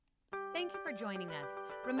Thank you for joining us.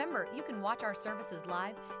 Remember, you can watch our services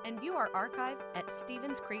live and view our archive at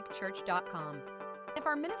StevensCreekChurch.com. If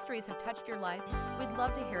our ministries have touched your life, we'd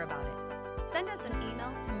love to hear about it. Send us an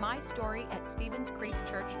email to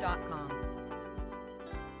mystory@StevensCreekChurch.com.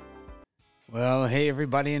 Well, hey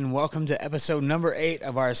everybody, and welcome to episode number 8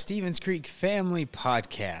 of our Stevens Creek Family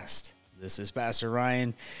Podcast. This is Pastor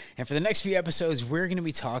Ryan, and for the next few episodes, we're going to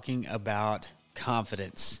be talking about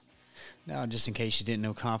confidence. Now, just in case you didn't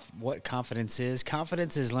know what confidence is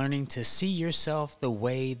learning to see yourself the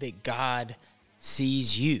way that God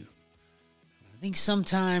sees you. I think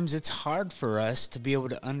sometimes it's hard for us to be able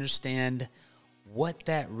to understand what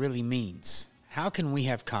that really means. How can we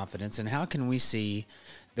have confidence, and how can we see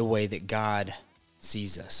the way that God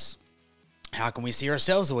sees us? How can we see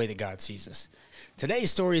ourselves the way that God sees us?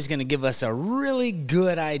 Today's story is going to give us a really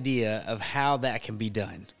good idea of how that can be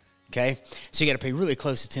done. Okay, so you got to pay really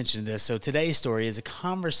close attention to this. So today's story is a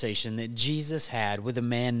conversation that Jesus had with a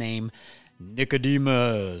man named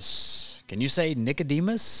Nicodemus. Can you say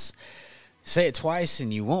Nicodemus? Say it twice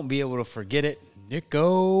and you won't be able to forget it.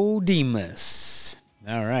 Nicodemus.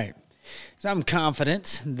 All right. So I'm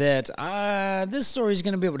confident that this story is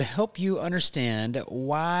going to be able to help you understand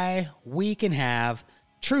why we can have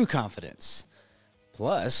true confidence.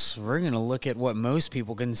 Plus, we're going to look at what most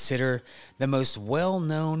people consider the most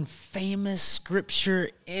well-known, famous scripture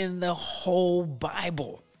in the whole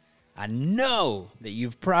Bible. I know that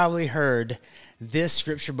you've probably heard this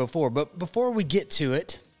scripture before, but before we get to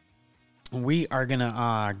it, we are going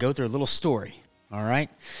to go through a little story, all right?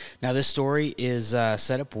 Now, this story is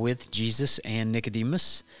set up with Jesus and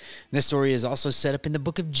Nicodemus. This story is also set up in the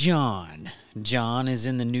book of John. John is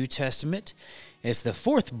in the New Testament. It's the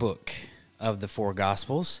 4th book of the 4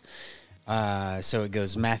 Gospels. So it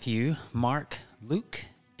goes Matthew, Mark, Luke,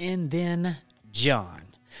 and then John.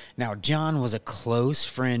 Now, John was a close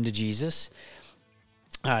friend to Jesus.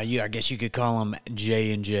 I guess you could call him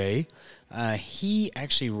J&J. He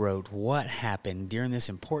actually wrote what happened during this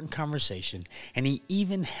important conversation, and he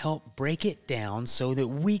even helped break it down so that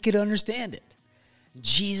we could understand it.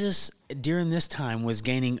 Jesus, during this time, was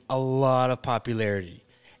gaining a lot of popularity.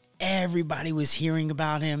 Everybody was hearing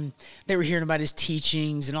about him. They were hearing about his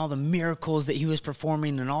teachings and all the miracles that he was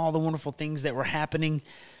performing and all the wonderful things that were happening.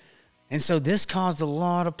 And so this caused a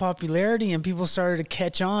lot of popularity, and people started to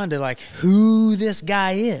catch on to like who this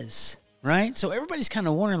guy is, right? So everybody's kind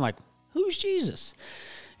of wondering like, who's Jesus?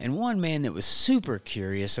 And one man that was super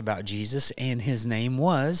curious about Jesus, and his name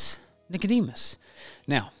was Nicodemus.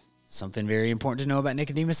 Now, something very important to know about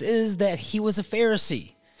Nicodemus is that he was a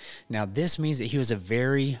Pharisee. Now, this means that he was a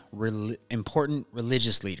very important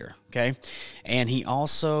religious leader, okay? And he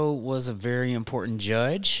also was a very important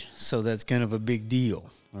judge, so that's kind of a big deal,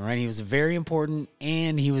 all right? He was very important,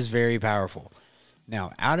 and he was very powerful.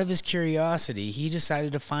 Now, out of his curiosity, he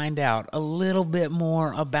decided to find out a little bit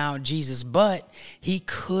more about Jesus, but he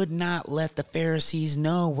could not let the Pharisees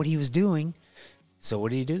know what he was doing. So what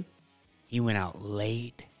did he do? He went out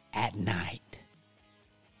late at night.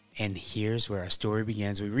 And here's where our story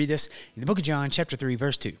begins. We read this in the book of John, chapter 3,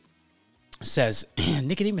 verse 2. It says,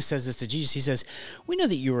 Nicodemus says this to Jesus. He says, "We know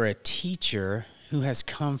that you are a teacher who has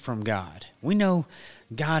come from God. We know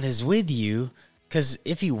God is with you, because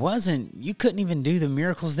if he wasn't, you couldn't even do the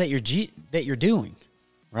miracles that you're doing,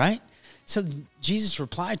 right?" So Jesus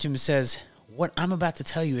replied to him and says, "What I'm about to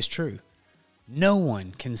tell you is true. No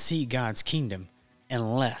one can see God's kingdom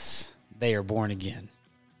unless they are born again."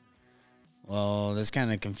 Well, this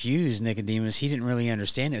kind of confused Nicodemus. He didn't really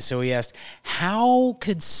understand it. So he asked, how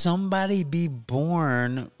could somebody be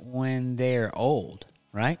born when they're old,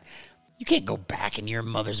 right? You can't go back in your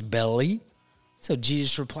mother's belly. So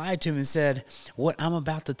Jesus replied to him and said, what I'm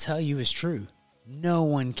about to tell you is true. No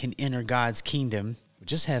one can enter God's kingdom,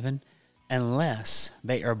 which is heaven, unless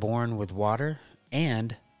they are born with water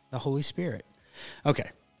and the Holy Spirit. Okay,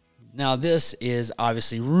 now this is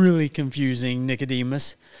obviously really confusing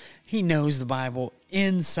Nicodemus. He knows the Bible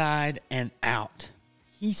inside and out.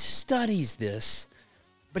 He studies this,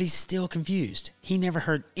 but he's still confused. He never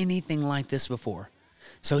heard anything like this before.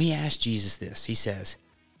 So he asked Jesus this. He says,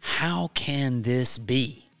 how can this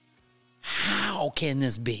be? How can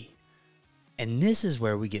this be? And this is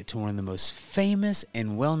where we get to one of the most famous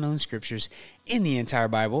and well-known scriptures in the entire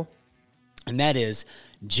Bible, and that is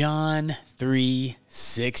John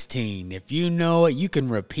 3:16. If you know it, you can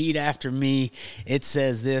repeat after me. It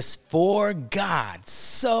says this, "For God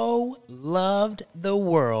so loved the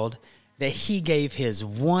world that he gave his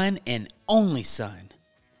one and only Son,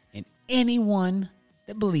 and anyone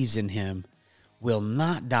that believes in him will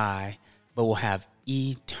not die, but will have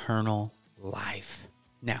eternal life."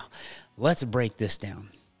 Now, let's break this down.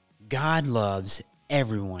 God loves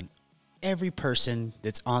everyone, every person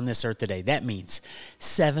that's on this earth today. That means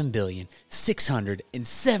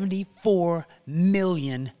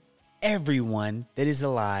 7,674,000,000 everyone that is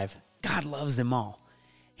alive. God loves them all.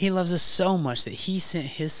 He loves us so much that he sent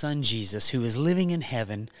his son Jesus, who is living in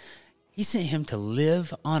heaven. He sent him to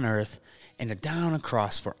live on earth and to die on a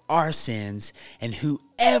cross for our sins. And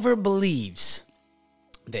whoever believes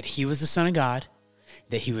that he was the Son of God,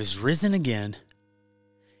 that he was risen again,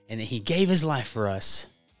 and that he gave his life for us,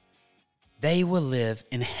 they will live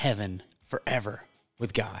in heaven forever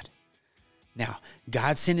with God. Now,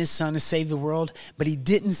 God sent his son to save the world, but he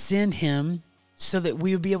didn't send him so that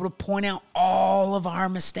we would be able to point out all of our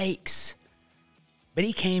mistakes. But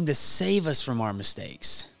he came to save us from our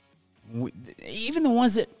mistakes, even the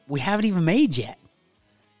ones that we haven't even made yet.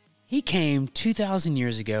 He came 2,000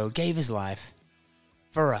 years ago, gave his life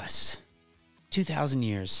for us. 2,000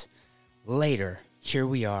 years later, here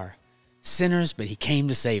we are, sinners, but he came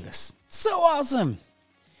to save us. So awesome.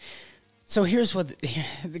 So here's what,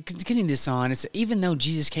 getting this on, it's even though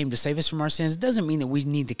Jesus came to save us from our sins, it doesn't mean that we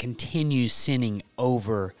need to continue sinning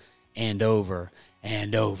over and over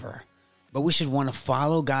and over. But we should want to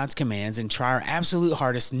follow God's commands and try our absolute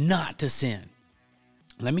hardest not to sin.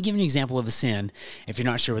 Let me give you an example of a sin if you're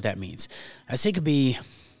not sure what that means. I say it could be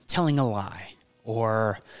telling a lie,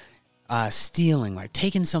 or stealing, like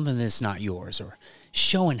taking something that's not yours, or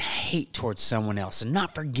showing hate towards someone else and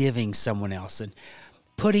not forgiving someone else, and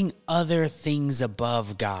putting other things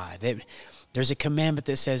above God. There's a commandment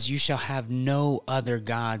that says, you shall have no other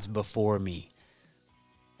gods before me.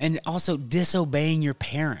 And also disobeying your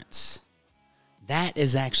parents. That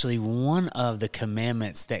is actually one of the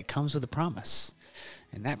commandments that comes with a promise.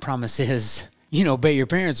 And that promise is, obey your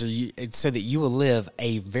parents so that you will live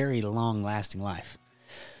a very long-lasting life.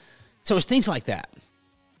 So it's things like that.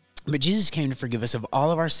 But Jesus came to forgive us of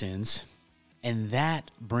all of our sins, and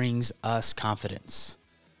that brings us confidence.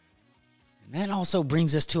 And that also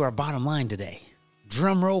brings us to our bottom line today.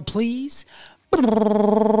 Drum roll, please.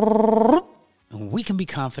 And we can be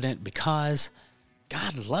confident because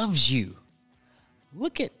God loves you.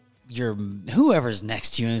 Look at whoever's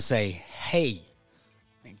next to you and say, hey,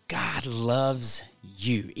 God loves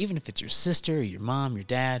you. Even if it's your sister, your mom, your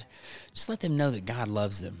dad, just let them know that God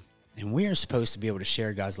loves them. And we are supposed to be able to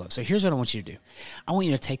share God's love. So here's what I want you to do. I want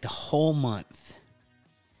you to take the whole month,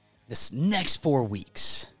 this next 4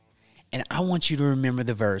 weeks, and I want you to remember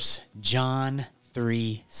the verse, John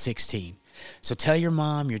 3:16. So tell your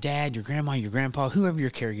mom, your dad, your grandma, your grandpa, whoever your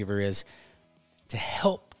caregiver is, to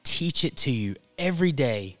help teach it to you every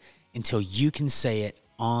day until you can say it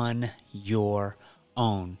on your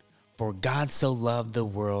own. For God so loved the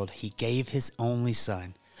world, he gave his only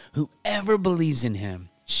son. Whoever believes in him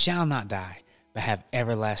shall not die, but have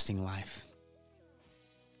everlasting life.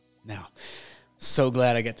 Now, so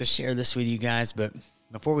glad I got to share this with you guys, but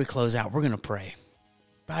before we close out, we're going to pray.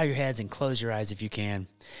 Bow your heads and close your eyes if you can.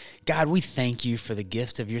 God, we thank you for the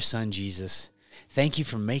gift of your son, Jesus. Thank you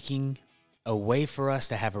for making a way for us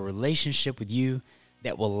to have a relationship with you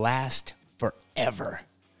that will last forever.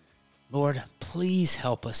 Lord, please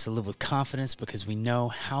help us to live with confidence because we know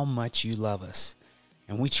how much you love us,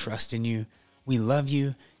 and we trust in you. We love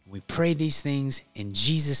you. We pray these things in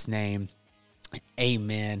Jesus' name.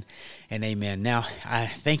 Amen and amen. Now, I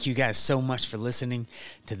thank you guys so much for listening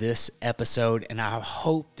to this episode, and I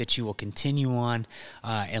hope that you will continue on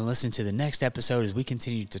and listen to the next episode as we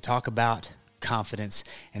continue to talk about confidence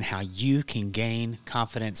and how you can gain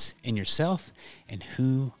confidence in yourself and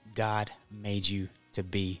who God made you to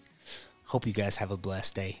be. Hope you guys have a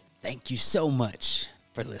blessed day. Thank you so much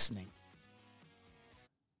for listening.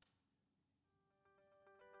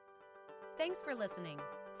 Thanks for listening.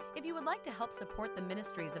 If you would like to help support the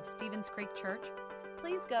ministries of Stevens Creek Church,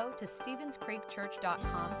 please go to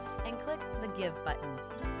StevensCreekChurch.com and click the Give button.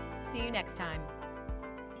 See you next time.